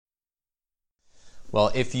Well,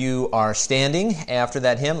 if you are standing after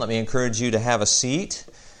that hymn, let me encourage you to have a seat.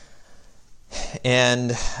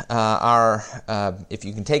 And if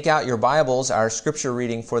you can take out your Bibles, our scripture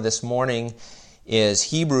reading for this morning is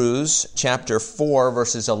Hebrews chapter 4,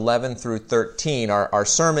 verses 11 through 13. Our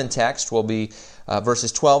sermon text will be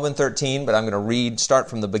verses 12 and 13, but I'm going to start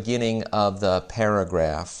from the beginning of the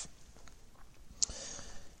paragraph.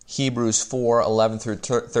 Hebrews 4, 11 through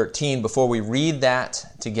 13. Before we read that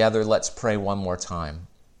together, let's pray one more time.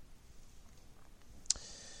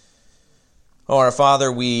 Oh, our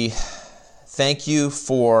Father, we thank you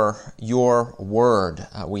for your word.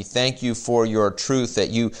 We thank you for your truth, that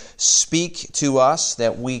you speak to us,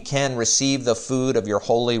 that we can receive the food of your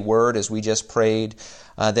holy word as we just prayed,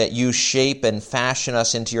 that you shape and fashion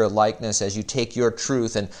us into your likeness as you take your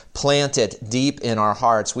truth and plant it deep in our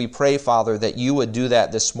hearts. We pray, Father, that you would do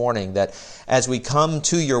that this morning, that as we come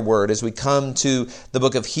to your word, as we come to the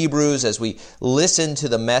book of Hebrews, as we listen to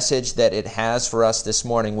the message that it has for us this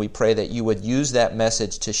morning, we pray that you would use that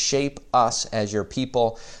message to shape us as your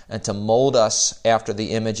people and to mold us after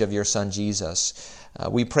the image of your Son, Jesus.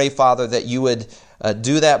 We pray, Father, that you would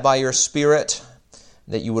do that by your Spirit,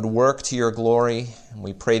 that you would work to your glory. And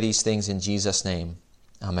we pray these things in Jesus' name.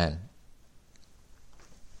 Amen.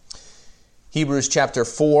 Hebrews chapter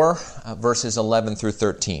 4, verses 11 through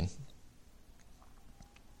 13.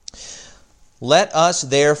 Let us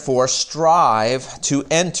therefore strive to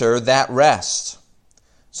enter that rest,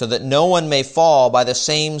 so that no one may fall by the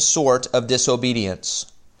same sort of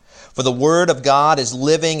disobedience. For the word of God is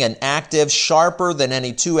living and active, sharper than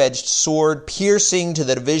any two-edged sword, piercing to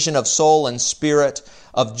the division of soul and spirit,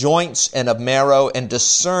 of joints and of marrow, and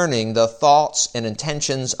discerning the thoughts and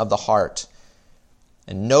intentions of the heart.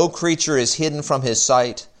 And no creature is hidden from his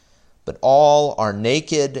sight, but all are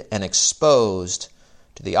naked and exposed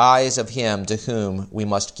to the eyes of him to whom we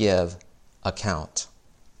must give account.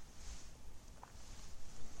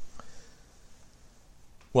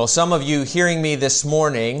 Well, some of you hearing me this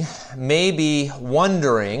morning may be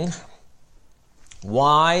wondering,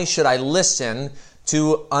 why should I listen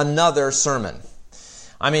to another sermon?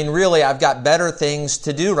 I mean, really, I've got better things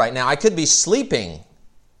to do right now. I could be sleeping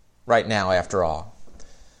right now, after all.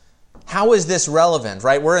 How is this relevant,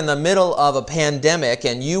 right? We're in the middle of a pandemic,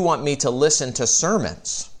 and you want me to listen to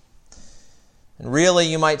sermons. And really,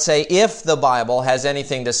 you might say, if the Bible has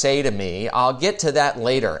anything to say to me, I'll get to that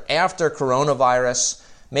later, after coronavirus,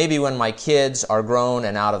 maybe when my kids are grown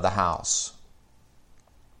and out of the house.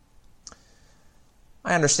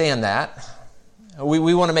 I understand that.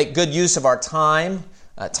 We want to make good use of our time.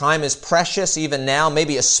 Time is precious even now,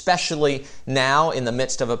 maybe especially now in the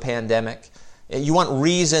midst of a pandemic. You want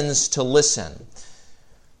reasons to listen.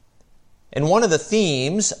 And one of the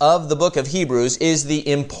themes of the book of Hebrews is the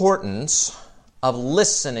importance of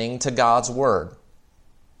listening to God's Word.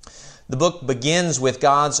 The book begins with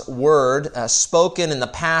God's Word spoken in the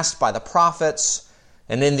past by the prophets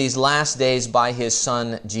and in these last days by His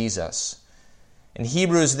Son, Jesus. And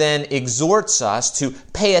Hebrews then exhorts us to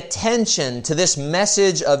pay attention to this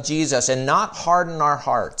message of Jesus and not harden our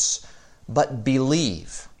hearts, but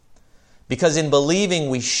believe. Because in believing,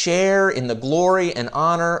 we share in the glory and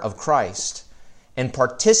honor of Christ and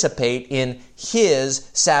participate in His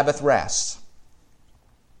Sabbath rest.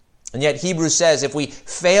 And yet Hebrews says if we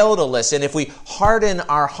fail to listen, if we harden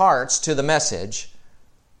our hearts to the message,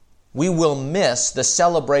 we will miss the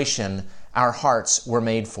celebration our hearts were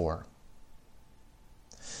made for.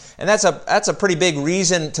 And that's a pretty big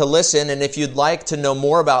reason to listen, and if you'd like to know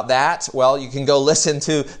more about that, well, you can go listen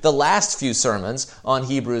to the last few sermons on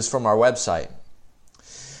Hebrews from our website.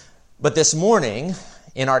 But this morning,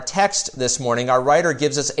 in our text this morning, our writer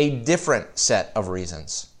gives us a different set of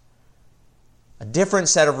reasons. A different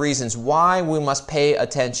set of reasons why we must pay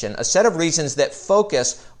attention. A set of reasons that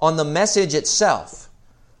focus on the message itself.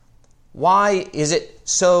 Why is it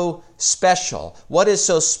so special? What is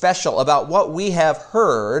so special about what we have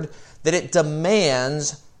heard that it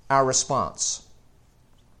demands our response?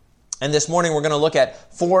 And this morning we're going to look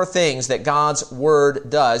at 4 things that God's Word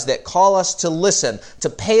does that call us to listen, to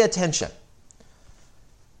pay attention.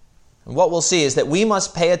 And what we'll see is that we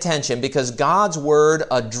must pay attention because God's Word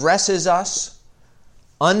addresses us,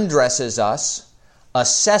 undresses us,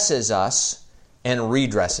 assesses us, and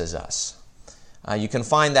redresses us. You can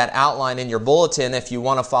find that outline in your bulletin if you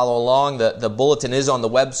want to follow along. The bulletin is on the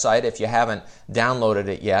website if you haven't downloaded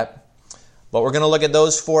it yet. But we're going to look at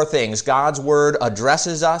those 4 things. God's Word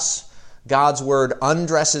addresses us, God's Word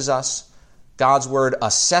undresses us, God's Word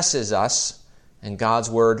assesses us, and God's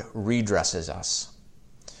Word redresses us.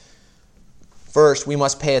 First, we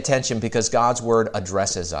must pay attention because God's Word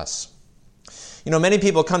addresses us. Many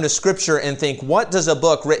people come to Scripture and think, what does a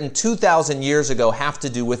book written 2,000 years ago have to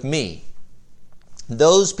do with me?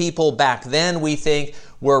 Those people back then, we think,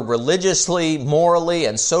 were religiously, morally,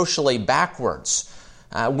 and socially backwards.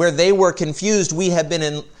 Where they were confused, we have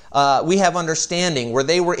understanding. Where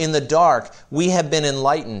they were in the dark, we have been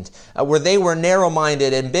enlightened. Where they were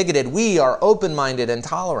narrow-minded and bigoted, we are open-minded and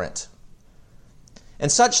tolerant.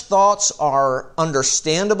 And such thoughts are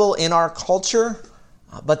understandable in our culture,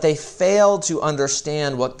 but they fail to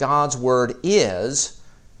understand what God's Word is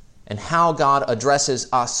and how God addresses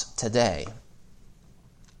us today.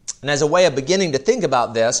 And as a way of beginning to think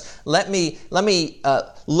about this, let me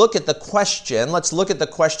look at the question. Let's look at the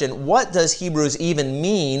question, what does Hebrews even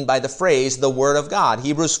mean by the phrase, the Word of God?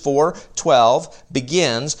 Hebrews 4:12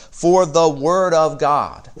 begins, for the Word of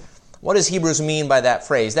God. What does Hebrews mean by that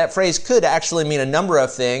phrase? That phrase could actually mean a number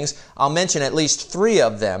of things. I'll mention at least 3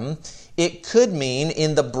 of them. It could mean,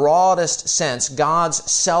 in the broadest sense,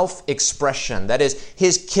 God's self-expression. That is,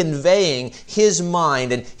 His conveying His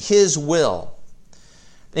mind and His will.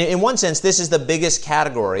 In one sense, this is the biggest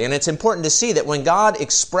category, and it's important to see that when God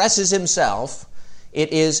expresses Himself,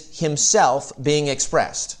 it is Himself being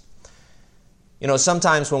expressed.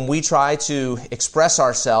 Sometimes when we try to express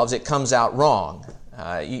ourselves, it comes out wrong.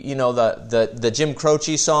 The Jim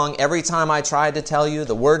Croce song, every time I tried to tell you,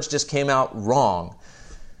 the words just came out wrong.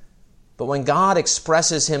 But when God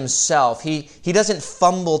expresses Himself, He doesn't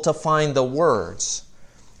fumble to find the words.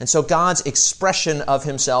 And so God's expression of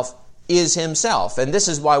Himself is Himself. And this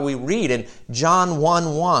is why we read in John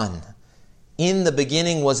 1:1, in the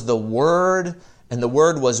beginning was the Word, and the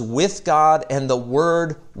Word was with God, and the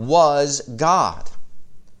Word was God.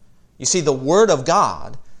 You see, the Word of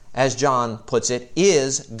God, as John puts it,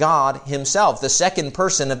 is God Himself, the second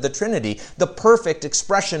person of the Trinity, the perfect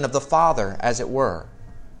expression of the Father, as it were.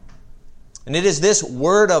 And it is this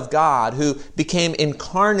Word of God who became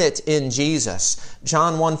incarnate in Jesus.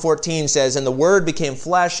 John 1:14 says, and the Word became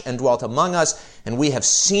flesh and dwelt among us, and we have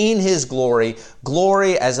seen His glory,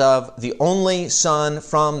 glory as of the only Son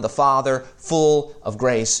from the Father, full of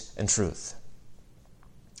grace and truth.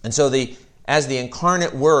 And so as the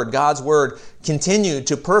incarnate Word, God's Word continued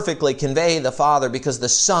to perfectly convey the Father because the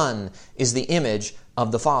Son is the image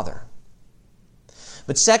of the Father.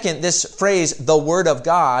 But second, this phrase, the Word of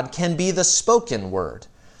God, can be the spoken Word.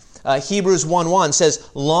 Hebrews 1:1 says,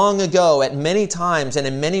 long ago, at many times and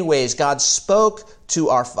in many ways, God spoke to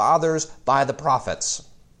our fathers by the prophets.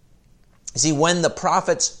 You see, when the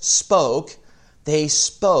prophets spoke, they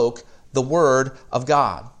spoke the Word of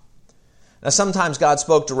God. Now, sometimes God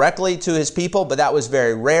spoke directly to His people, but that was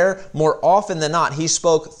very rare. More often than not, He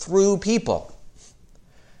spoke through people.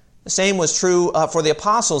 The same was true for the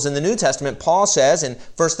apostles in the New Testament. Paul says in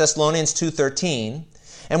 1 Thessalonians 2:13,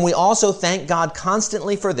 and we also thank God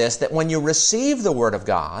constantly for this, that when you received the Word of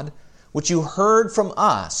God, which you heard from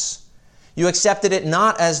us, you accepted it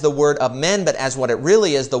not as the word of men, but as what it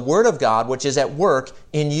really is, the Word of God, which is at work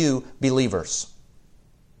in you believers.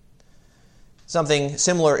 Something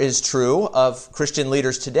similar is true of Christian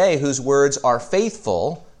leaders today whose words are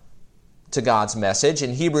faithful to God's message.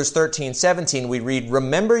 In Hebrews 13:17, we read,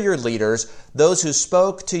 remember your leaders, those who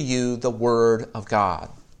spoke to you the Word of God.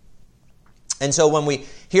 And so when we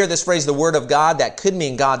hear this phrase, the Word of God, that could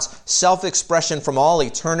mean God's self-expression from all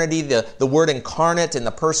eternity, the Word incarnate in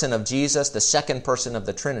the person of Jesus, the second person of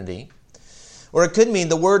the Trinity. Or it could mean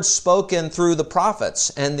the Word spoken through the prophets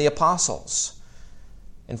and the apostles.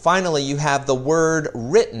 And finally, you have the Word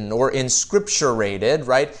written or inscripturated,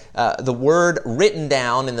 right? The Word written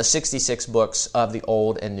down in the 66 books of the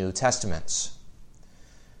Old and New Testaments.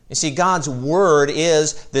 You see, God's Word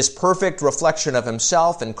is this perfect reflection of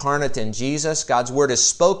Himself incarnate in Jesus. God's Word is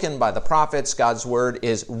spoken by the prophets. God's Word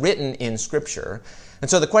is written in Scripture. And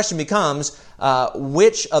so the question becomes,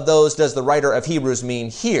 which of those does the writer of Hebrews mean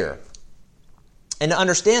here? And to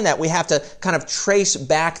understand that, we have to kind of trace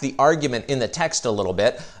back the argument in the text a little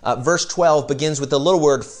bit. Verse 12 begins with the little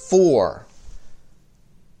word for.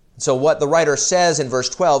 So what the writer says in verse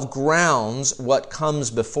 12 grounds what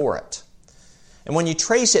comes before it. And when you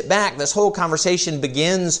trace it back, this whole conversation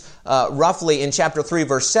begins roughly in chapter 3,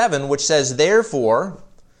 verse 7, which says, therefore,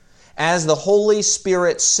 as the Holy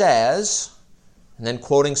Spirit says, and then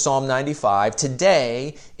quoting Psalm 95,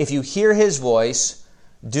 today, if you hear His voice,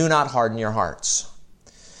 do not harden your hearts.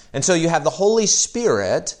 And so you have the Holy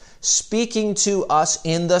Spirit speaking to us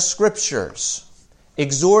in the Scriptures,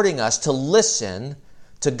 exhorting us to listen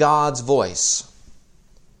to God's voice.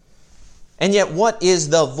 And yet, what is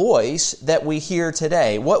the voice that we hear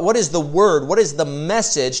today? What is the word? What is the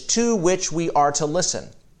message to which we are to listen?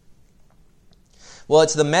 Well,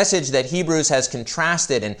 it's the message that Hebrews has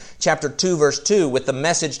contrasted in chapter 2, verse 2 with the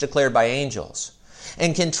message declared by angels,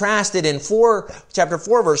 and contrasted in chapter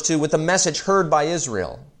 4, verse 2 with the message heard by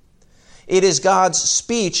Israel. It is God's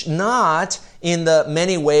speech not in the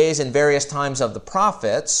many ways and various times of the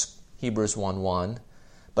prophets, Hebrews 1:1,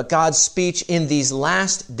 but God's speech in these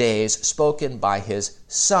last days spoken by His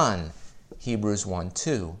Son, Hebrews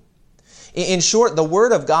 1:2. In short, the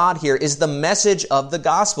Word of God here is the message of the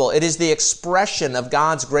gospel. It is the expression of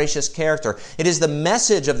God's gracious character. It is the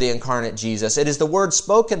message of the incarnate Jesus. It is the word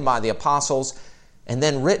spoken by the apostles and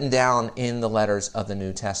then written down in the letters of the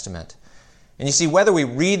New Testament. And you see, whether we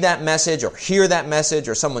read that message or hear that message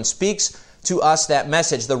or someone speaks to us that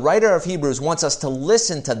message, the writer of Hebrews wants us to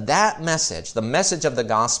listen to that message, the message of the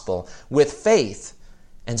gospel, with faith,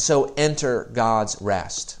 and so enter God's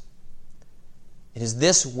rest. It is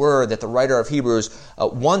this word that the writer of Hebrews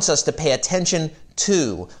wants us to pay attention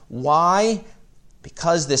to. Why?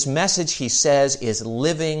 Because this message, he says, is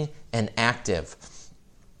living and active.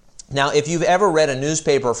 Now, if you've ever read a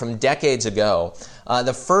newspaper from decades ago,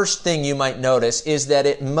 the first thing you might notice is that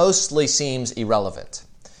it mostly seems irrelevant.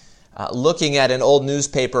 Looking at an old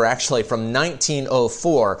newspaper actually from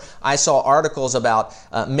 1904, I saw articles about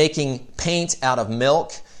making paint out of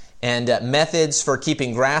milk and methods for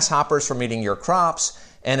keeping grasshoppers from eating your crops,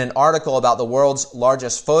 and an article about the world's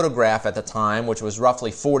largest photograph at the time, which was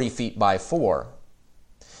roughly 40 feet by 4.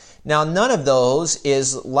 Now, none of those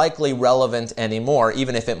is likely relevant anymore,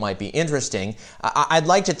 even if it might be interesting. I'd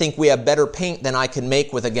like to think we have better paint than I can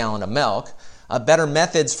make with a gallon of milk, better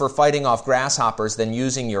methods for fighting off grasshoppers than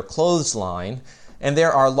using your clothesline, and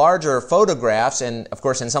there are larger photographs and, of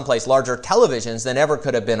course, in some place, larger televisions than ever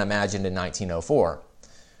could have been imagined in 1904.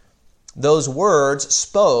 Those words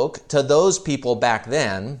spoke to those people back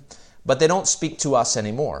then, but they don't speak to us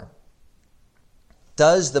anymore.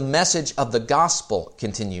 Does the message of the gospel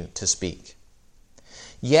continue to speak?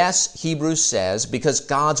 Yes, Hebrews says, because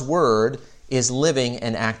God's word is living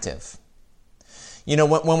and active. You know,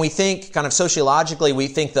 when we think kind of sociologically, we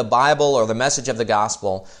think the Bible or the message of the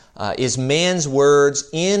gospel is man's words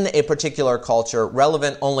in a particular culture,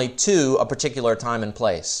 relevant only to a particular time and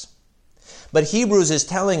place. But Hebrews is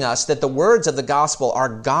telling us that the words of the gospel are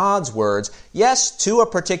God's words, yes, to a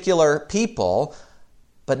particular people,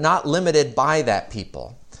 but not limited by that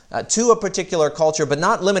people. To a particular culture, but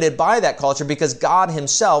not limited by that culture, because God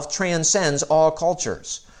Himself transcends all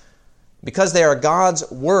cultures. Because they are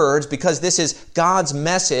God's words, because this is God's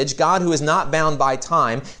message, God who is not bound by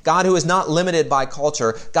time, God who is not limited by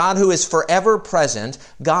culture, God who is forever present,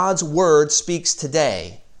 God's word speaks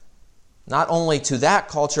today. Not only to that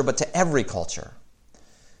culture, but to every culture.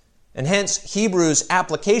 And hence, Hebrews'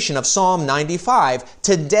 application of Psalm 95.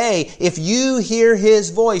 Today, if you hear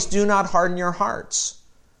His voice, do not harden your hearts.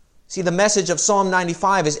 See, the message of Psalm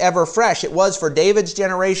 95 is ever fresh. It was for David's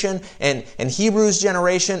generation and Hebrews'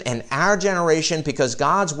 generation and our generation, because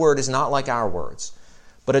God's word is not like our words,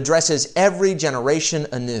 but addresses every generation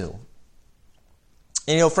anew.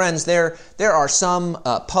 And you know, friends, there are some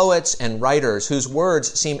poets and writers whose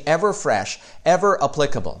words seem ever fresh, ever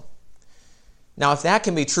applicable. Now, if that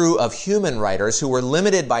can be true of human writers who were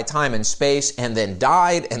limited by time and space and then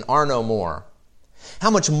died and are no more, how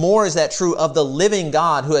much more is that true of the living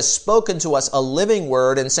God who has spoken to us a living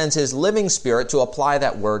word and sends His living Spirit to apply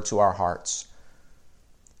that word to our hearts?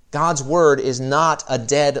 God's word is not a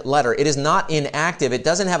dead letter. It is not inactive. It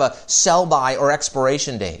doesn't have a sell-by or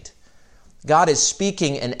expiration date. God is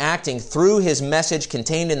speaking and acting through His message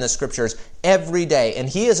contained in the Scriptures every day, and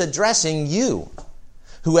He is addressing you.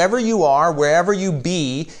 Whoever you are, wherever you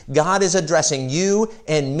be, God is addressing you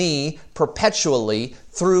and me perpetually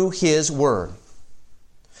through His Word.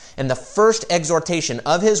 And the first exhortation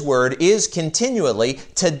of His Word is continually,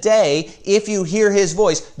 today, if you hear His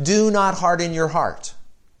voice, do not harden your heart.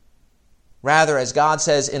 Rather, as God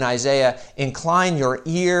says in Isaiah, incline your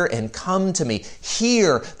ear and come to me.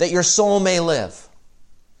 Hear that your soul may live.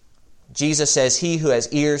 Jesus says, he who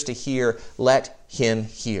has ears to hear, let him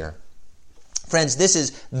hear. Friends, this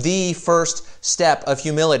is the first step of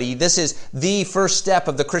humility. This is the first step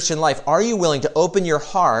of the Christian life. Are you willing to open your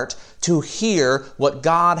heart to hear what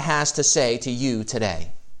God has to say to you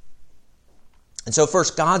today? And so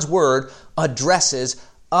first, God's word addresses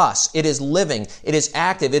us. It is living. It is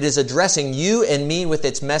active. It is addressing you and me with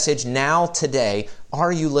its message now, today. Are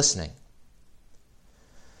you listening?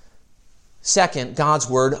 Second, God's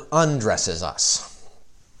word undresses us.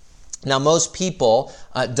 Now, most people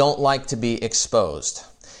don't like to be exposed.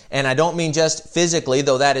 And I don't mean just physically,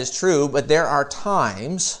 though that is true, but there are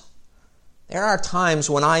times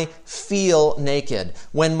when I feel naked,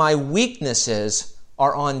 when my weaknesses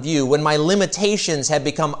are on view, when my limitations have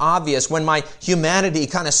become obvious, when my humanity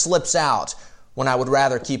kind of slips out, when I would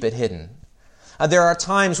rather keep it hidden. There are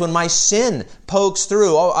times when my sin pokes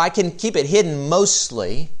through. Oh, I can keep it hidden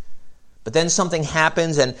mostly, but then something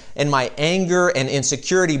happens and my anger and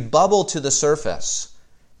insecurity bubble to the surface,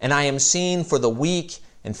 and I am seen for the weak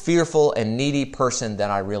and fearful and needy person that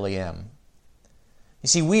I really am. You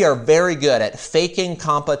see, we are very good at faking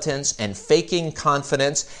competence and faking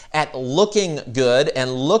confidence, at looking good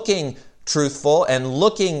and looking truthful and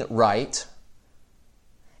looking right.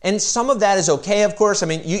 And some of that is okay, of course. I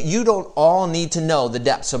mean, you don't all need to know the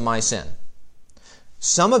depths of my sin.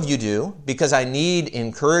 Some of you do, because I need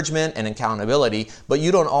encouragement and accountability, but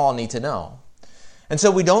you don't all need to know. And so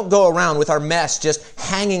we don't go around with our mess just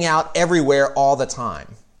hanging out everywhere all the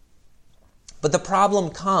time. But the problem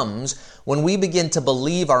comes when we begin to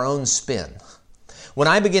believe our own spin. When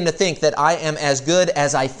I begin to think that I am as good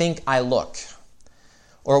as I think I look.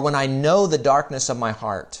 Or when I know the darkness of my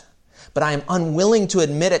heart, but I am unwilling to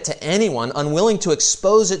admit it to anyone, unwilling to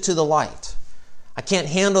expose it to the light. I can't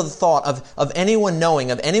handle the thought of anyone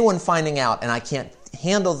knowing, of anyone finding out, and I can't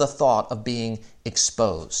handle the thought of being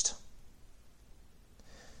exposed.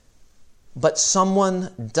 But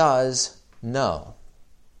someone does know.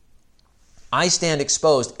 I stand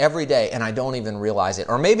exposed every day and I don't even realize it.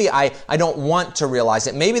 Or maybe I don't want to realize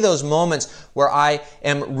it. Maybe those moments where I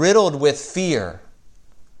am riddled with fear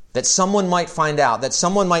that someone might find out, that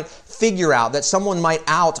someone might figure out, that someone might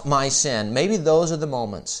out my sin. Maybe those are the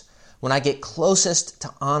moments when I get closest to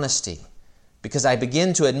honesty, because I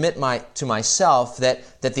begin to admit to myself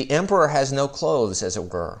that the emperor has no clothes, as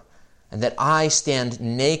it were, and that I stand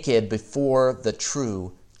naked before the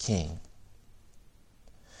true king.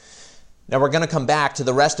 Now we're going to come back to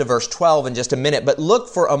the rest of verse 12 in just a minute, but look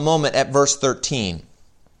for a moment at verse 13.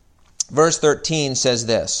 Verse 13 says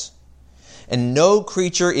this, "And no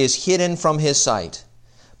creature is hidden from his sight,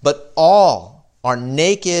 but all are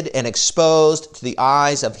naked and exposed to the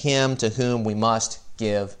eyes of him to whom we must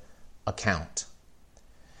give account."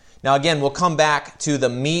 Now again, we'll come back to the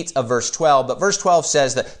meat of verse 12, but verse 12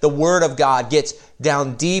 says that the Word of God gets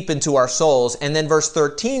down deep into our souls, and then verse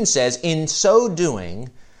 13 says, in so doing,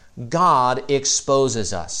 God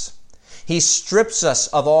exposes us. He strips us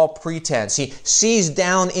of all pretense. He sees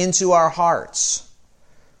down into our hearts.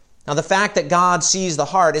 Now, the fact that God sees the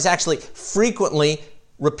heart is actually frequently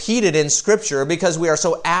repeated in Scripture because we are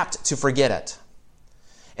so apt to forget it.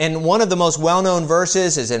 And one of the most well-known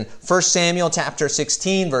verses is in 1 Samuel chapter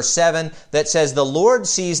 16, verse 7, that says, "The Lord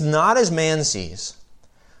sees not as man sees.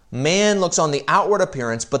 Man looks on the outward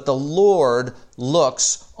appearance, but the Lord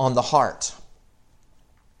looks on the heart."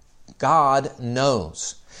 God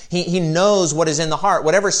knows. He knows what is in the heart.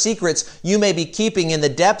 Whatever secrets you may be keeping in the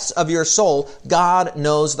depths of your soul, God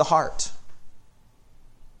knows the heart.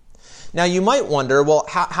 Now you might wonder, well,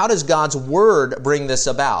 how does God's Word bring this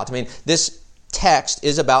about? I mean, this text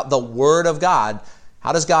is about the Word of God.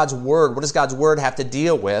 What does God's Word have to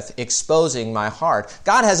deal with exposing my heart?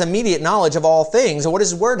 God has immediate knowledge of all things, and what does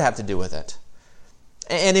His Word have to do with it?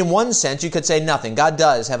 And in one sense, you could say nothing. God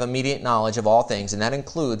does have immediate knowledge of all things, and that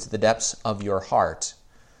includes the depths of your heart.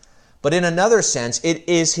 But in another sense, it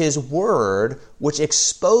is His Word which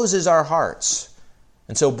exposes our hearts,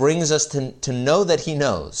 and so brings us to know that He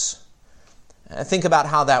knows. Think about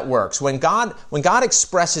how that works. When God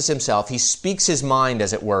expresses Himself, He speaks His mind,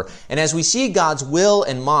 as it were. And as we see God's will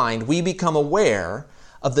and mind, we become aware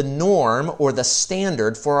of the norm or the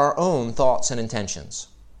standard for our own thoughts and intentions.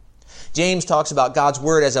 James talks about God's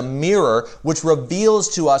Word as a mirror which reveals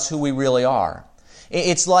to us who we really are.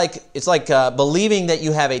 It's like believing that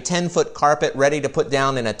you have a 10-foot carpet ready to put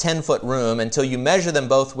down in a 10-foot room until you measure them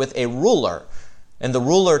both with a ruler. And the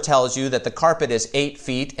ruler tells you that the carpet is 8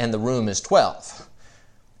 feet and the room is 12.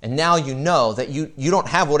 And now you know that you don't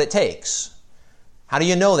have what it takes. How do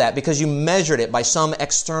you know that? Because you measured it by some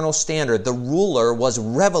external standard. The ruler was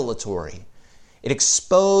revelatory. It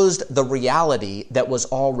exposed the reality that was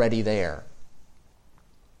already there.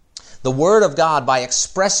 The Word of God, by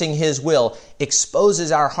expressing His will,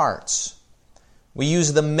 exposes our hearts. We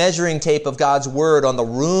use the measuring tape of God's Word on the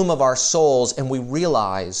room of our souls, and we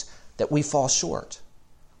realize that we fall short.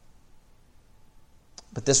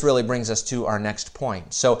 But this really brings us to our next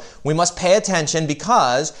point. So we must pay attention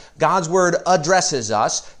because God's Word addresses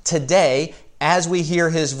us today as we hear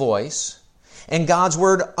His voice. And God's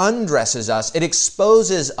Word undresses us. It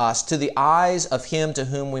exposes us to the eyes of Him to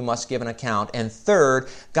whom we must give an account. And third,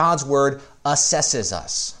 God's Word assesses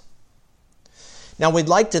us. Now, we'd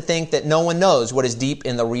like to think that no one knows what is deep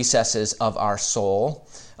in the recesses of our soul.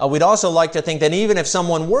 We'd also like to think that even if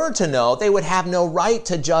someone were to know, they would have no right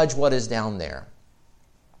to judge what is down there.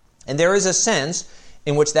 And there is a sense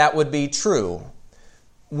in which that would be true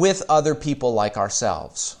with other people like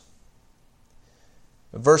ourselves.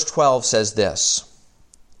 Verse 12 says this,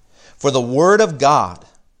 "For the word of God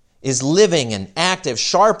is living and active,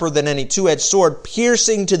 sharper than any two-edged sword,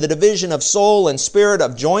 piercing to the division of soul and spirit,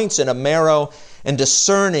 of joints and of marrow, and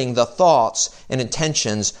discerning the thoughts and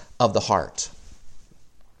intentions of the heart."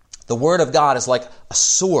 The word of God is like a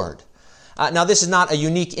sword. Now, this is not a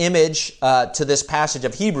unique image to this passage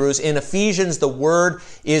of Hebrews. In Ephesians, the word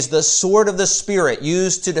is the sword of the Spirit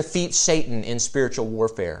used to defeat Satan in spiritual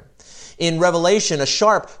warfare. In Revelation, a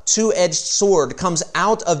sharp, two-edged sword comes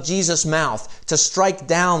out of Jesus' mouth to strike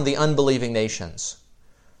down the unbelieving nations.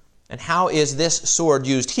 And how is this sword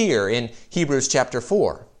used here in Hebrews chapter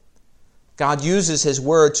 4? God uses His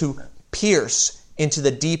word to pierce into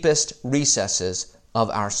the deepest recesses of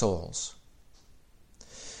our souls.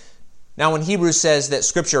 Now, when Hebrews says that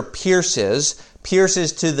Scripture pierces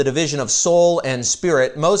to the division of soul and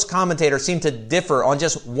spirit, most commentators seem to differ on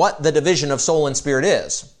just what the division of soul and spirit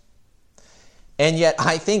is. And yet,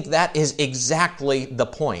 I think that is exactly the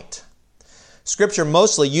point. Scripture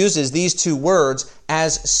mostly uses these two words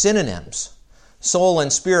as synonyms. Soul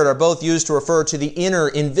and spirit are both used to refer to the inner,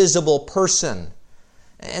 invisible person.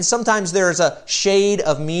 And sometimes there's a shade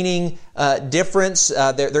of meaning difference.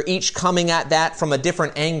 They're each coming at that from a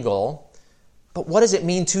different angle. But what does it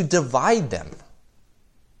mean to divide them?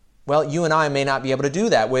 Well, you and I may not be able to do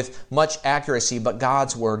that with much accuracy, but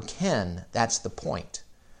God's Word can. That's the point.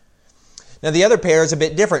 Now, the other pair is a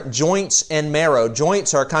bit different. Joints and marrow.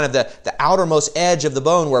 Joints are kind of the outermost edge of the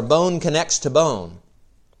bone where bone connects to bone.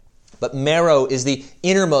 But marrow is the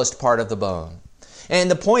innermost part of the bone. And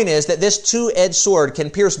the point is that this two-edged sword can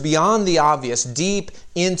pierce beyond the obvious, deep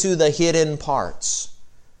into the hidden parts.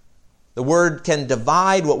 The Word can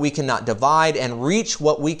divide what we cannot divide and reach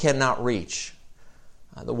what we cannot reach.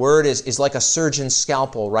 The Word is like a surgeon's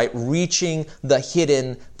scalpel, right? Reaching the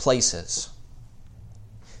hidden places.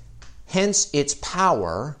 Hence its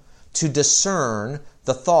power to discern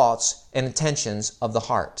the thoughts and intentions of the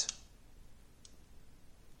heart.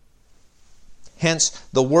 Hence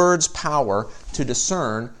the Word's power to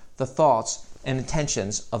discern the thoughts and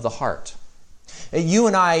intentions of the heart. You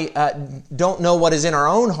and I don't know what is in our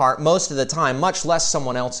own heart most of the time, much less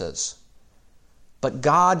someone else's. But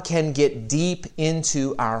God can get deep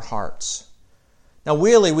into our hearts. Now,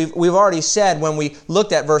 really, we've already said when we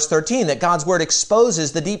looked at verse 13 that God's Word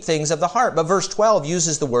exposes the deep things of the heart. But verse 12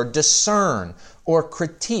 uses the word discern or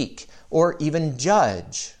critique or even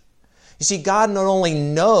judge. You see, God not only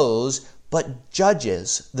knows, but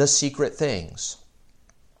judges the secret things.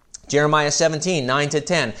 Jeremiah 17,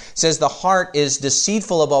 9-10 says, "The heart is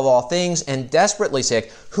deceitful above all things and desperately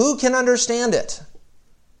sick. Who can understand it?"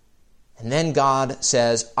 And then God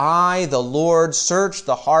says, "I, the Lord, search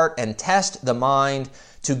the heart and test the mind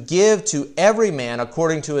to give to every man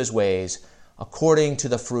according to his ways, according to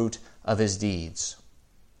the fruit of his deeds."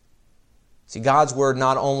 See, God's Word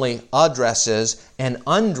not only addresses and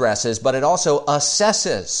undresses, but it also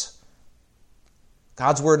assesses.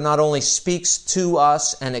 God's Word not only speaks to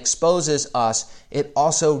us and exposes us, it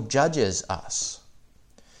also judges us.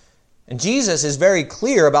 And Jesus is very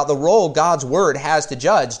clear about the role God's Word has to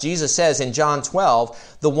judge. Jesus says in John 12,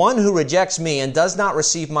 "The one who rejects me and does not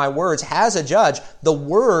receive my words has a judge. The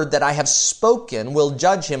word that I have spoken will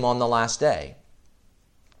judge him on the last day."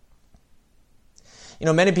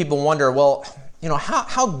 Many people wonder, well,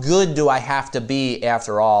 how good do I have to be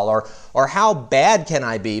after all? Or how bad can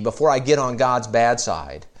I be before I get on God's bad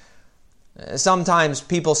side? Sometimes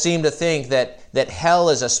people seem to think that hell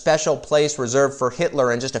is a special place reserved for Hitler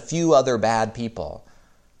and just a few other bad people.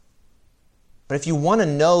 But if you want to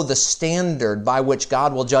know the standard by which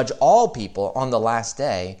God will judge all people on the last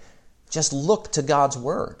day, just look to God's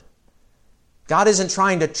Word. God isn't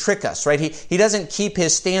trying to trick us, right? He doesn't keep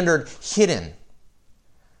His standard hidden.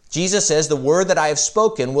 Jesus says, "The word that I have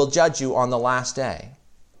spoken will judge you on the last day."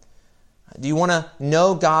 Do you want to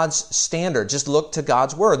know God's standard? Just look to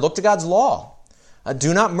God's Word. Look to God's law.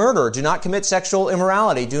 Do not murder. Do not commit sexual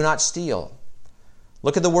immorality. Do not steal.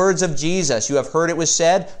 Look at the words of Jesus. "You have heard it was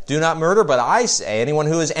said, 'Do not murder,' but I say, anyone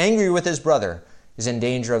who is angry with his brother is in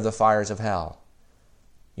danger of the fires of hell."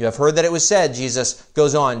 "You have heard that it was said," Jesus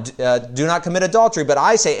goes on, "do not commit adultery, but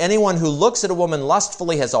I say, anyone who looks at a woman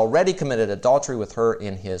lustfully has already committed adultery with her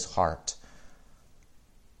in his heart."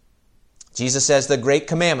 Jesus says the great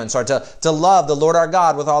commandments are to love the Lord our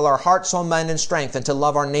God with all our heart, soul, mind, and strength, and to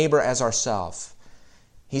love our neighbor as ourselves.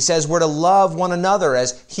 He says we're to love one another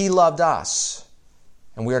as He loved us,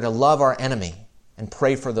 and we are to love our enemy and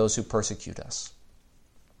pray for those who persecute us.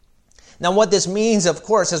 Now, what this means, of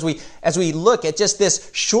course, as we look at just this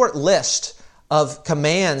short list of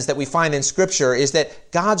commands that we find in Scripture, is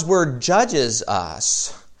that God's Word judges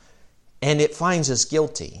us and it finds us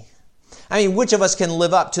guilty. I mean, which of us can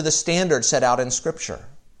live up to the standard set out in Scripture?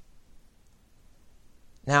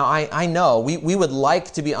 Now, I know we would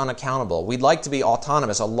like to be unaccountable. We'd like to be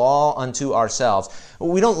autonomous, a law unto ourselves.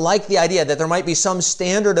 We don't like the idea that there might be some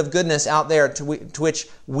standard of goodness out there to which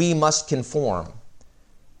we must conform.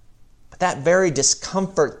 But that very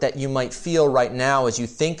discomfort that you might feel right now as you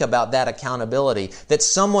think about that accountability, that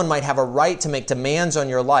someone might have a right to make demands on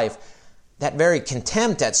your life, that very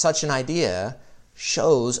contempt at such an idea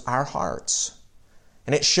shows our hearts.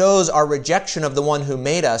 And it shows our rejection of the one who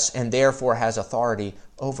made us and therefore has authority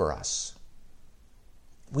over us.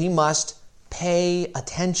 We must pay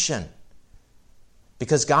attention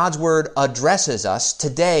because God's Word addresses us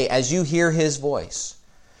today as you hear His voice.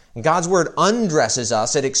 And God's Word undresses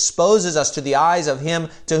us. It exposes us to the eyes of Him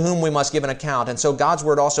to whom we must give an account. And so God's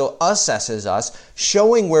Word also assesses us,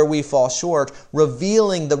 showing where we fall short,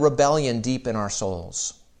 revealing the rebellion deep in our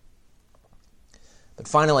souls. But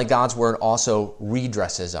finally, God's Word also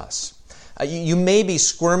redresses us. You may be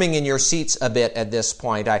squirming in your seats a bit at this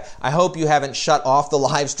point. I hope you haven't shut off the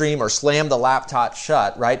live stream or slammed the laptop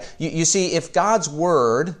shut, right? You see, if God's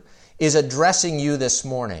Word is addressing you this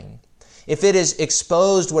morning, if it has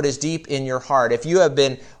exposed what is deep in your heart, if you have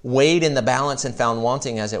been weighed in the balance and found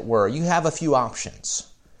wanting, as it were, you have a few options.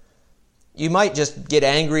 You might just get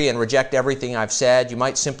angry and reject everything I've said. You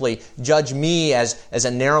might simply judge me as a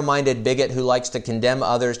narrow-minded bigot who likes to condemn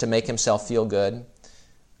others to make himself feel good.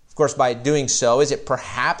 Of course, by doing so, is it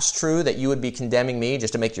perhaps true that you would be condemning me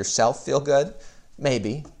just to make yourself feel good?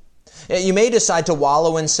 Maybe. You may decide to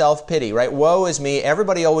wallow in self-pity, right? Woe is me,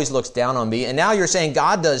 everybody always looks down on me, and now you're saying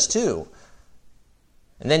God does too.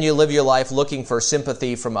 And then you live your life looking for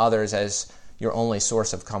sympathy from others as your only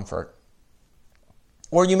source of comfort.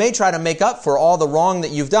 Or you may try to make up for all the wrong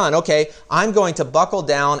that you've done. Okay, I'm going to buckle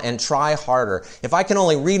down and try harder. If I can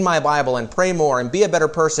only read my Bible and pray more and be a better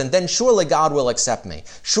person, then surely God will accept me.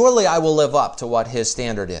 Surely I will live up to what His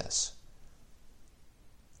standard is.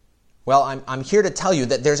 Well, I'm here to tell you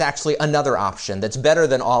that there's actually another option that's better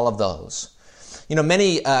than all of those. You know,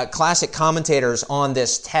 many classic commentators on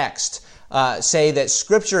this text say that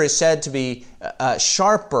Scripture is said to be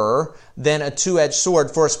sharper than a two-edged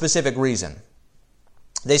sword for a specific reason.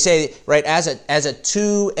 They say, right, as a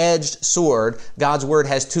two-edged sword, God's Word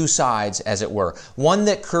has two sides, as it were. One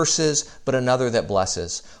that curses, but another that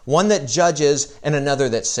blesses. One that judges, and another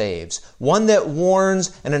that saves. One that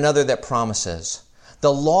warns, and another that promises.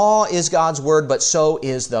 The law is God's Word, but so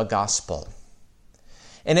is the gospel.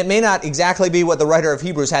 And it may not exactly be what the writer of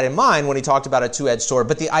Hebrews had in mind when he talked about a two-edged sword,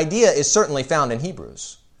 but the idea is certainly found in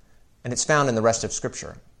Hebrews. And it's found in the rest of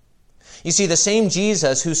Scripture. You see, the same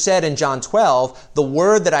Jesus who said in John 12, "The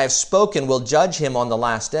word that I have spoken will judge him on the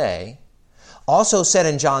last day," also said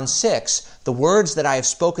in John 6, "The words that I have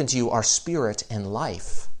spoken to you are spirit and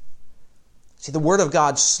life." See, the Word of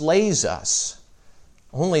God slays us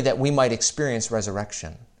only that we might experience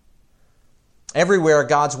resurrection. Everywhere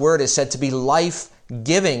God's Word is said to be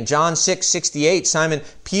life-giving. John 6:68, Simon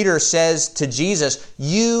Peter says to Jesus,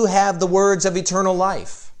 "You have the words of eternal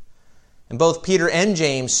life." And both Peter and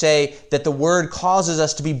James say that the Word causes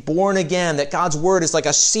us to be born again, that God's Word is like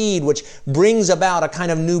a seed which brings about a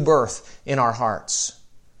kind of new birth in our hearts.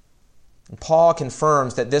 And Paul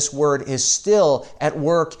confirms that this Word is still at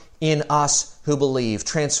work in us who believe,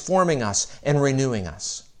 transforming us and renewing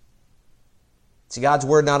us. See, God's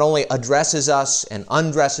Word not only addresses us and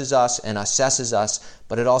undresses us and assesses us,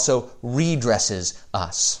 but it also redresses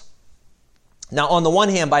us. Now, on the one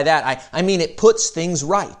hand, by that, I mean it puts things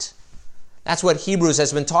right. That's what Hebrews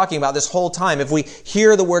has been talking about this whole time. If we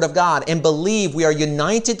hear the Word of God and believe we are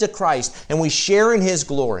united to Christ and we share in His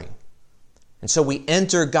glory, and so we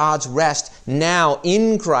enter God's rest now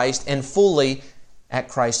in Christ and fully at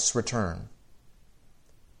Christ's return.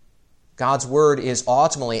 God's Word is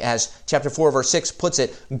ultimately, as chapter 4, verse 6 puts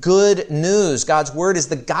it, good news. God's Word is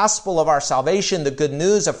the gospel of our salvation, the good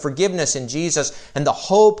news of forgiveness in Jesus, and the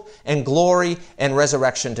hope and glory and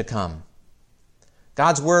resurrection to come.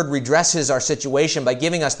 God's Word redresses our situation by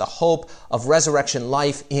giving us the hope of resurrection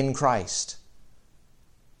life in Christ.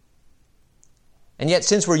 And yet,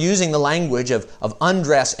 since we're using the language of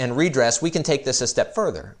undress and redress, we can take this a step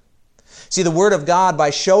further. See, the Word of God,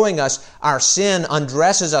 by showing us our sin,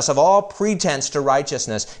 undresses us of all pretense to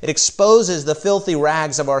righteousness. It exposes the filthy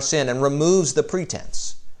rags of our sin and removes the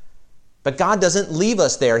pretense. But God doesn't leave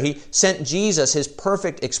us there. He sent Jesus, His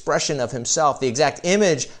perfect expression of Himself, the exact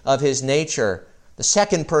image of His nature, the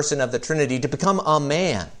second person of the Trinity, to become a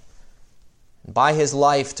man by his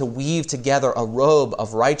life to weave together a robe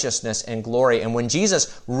of righteousness and glory. And when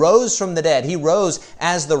Jesus rose from the dead, he rose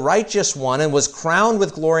as the righteous one and was crowned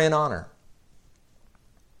with glory and honor.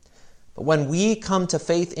 But when we come to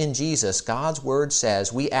faith in Jesus, God's Word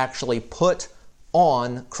says we actually put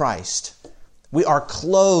on Christ. We are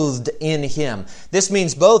clothed in Him. This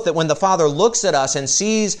means both that when the Father looks at us and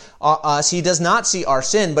sees us, He does not see our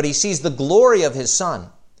sin, but He sees the glory of His Son.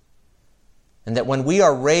 And that when we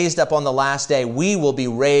are raised up on the last day, we will be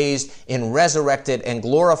raised in resurrected and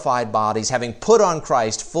glorified bodies, having put on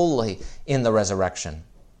Christ fully in the resurrection.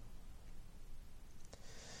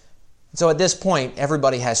 So at this point,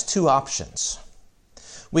 everybody has two options.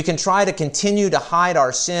 We can try to continue to hide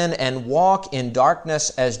our sin and walk in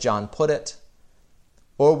darkness, as John put it,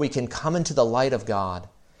 or we can come into the light of God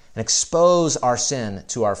and expose our sin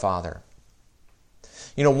to our Father.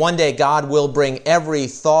 You know, one day God will bring every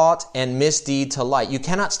thought and misdeed to light. You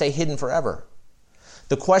cannot stay hidden forever.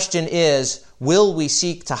 The question is, will we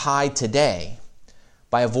seek to hide today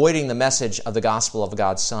by avoiding the message of the gospel of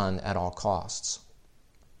God's Son at all costs?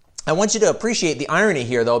 I want you to appreciate the irony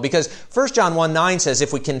here, though, because 1 John 1:9 says,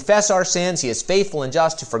 if we confess our sins, He is faithful and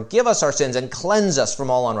just to forgive us our sins and cleanse us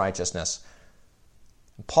from all unrighteousness.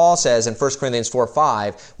 Paul says in 1 Corinthians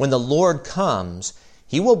 4:5, when the Lord comes,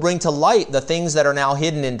 He will bring to light the things that are now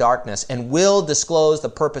hidden in darkness and will disclose the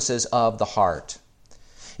purposes of the heart.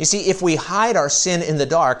 You see, if we hide our sin in the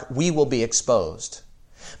dark, we will be exposed.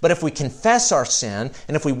 But if we confess our sin,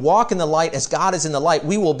 and if we walk in the light as God is in the light,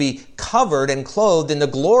 we will be covered and clothed in the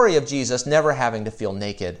glory of Jesus, never having to feel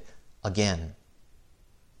naked again.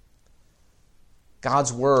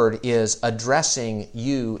 God's Word is addressing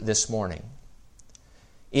you this morning.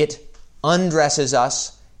 It undresses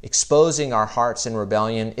us, exposing our hearts in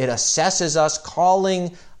rebellion. It assesses us,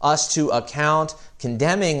 calling us to account,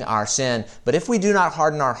 condemning our sin. But if we do not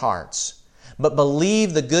harden our hearts, but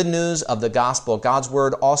believe the good news of the gospel, God's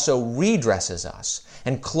Word also redresses us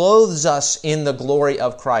and clothes us in the glory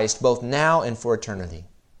of Christ, both now and for eternity.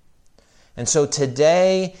 And so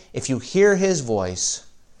today, if you hear His voice,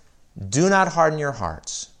 do not harden your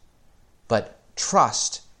hearts, but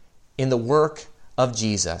trust in the work of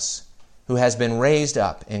Jesus, who has been raised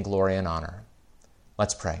up in glory and honor.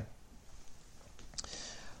 Let's pray.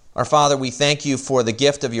 Our Father, we thank You for the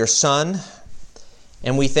gift of Your Son,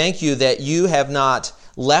 and we thank You that You have not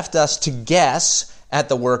left us to guess at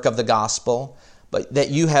the work of the gospel, but that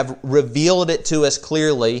You have revealed it to us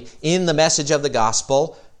clearly in the message of the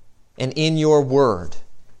gospel and in Your Word,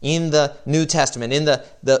 in the New Testament, in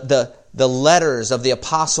the letters of the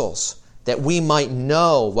apostles, that we might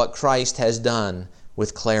know what Christ has done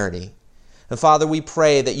with clarity. And Father, we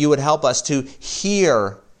pray that You would help us to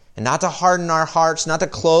hear and not to harden our hearts, not to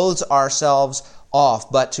close ourselves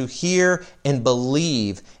off, but to hear and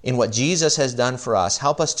believe in what Jesus has done for us.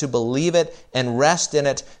 Help us to believe it and rest in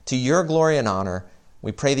it to Your glory and honor.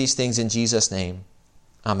 We pray these things in Jesus' name.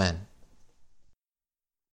 Amen.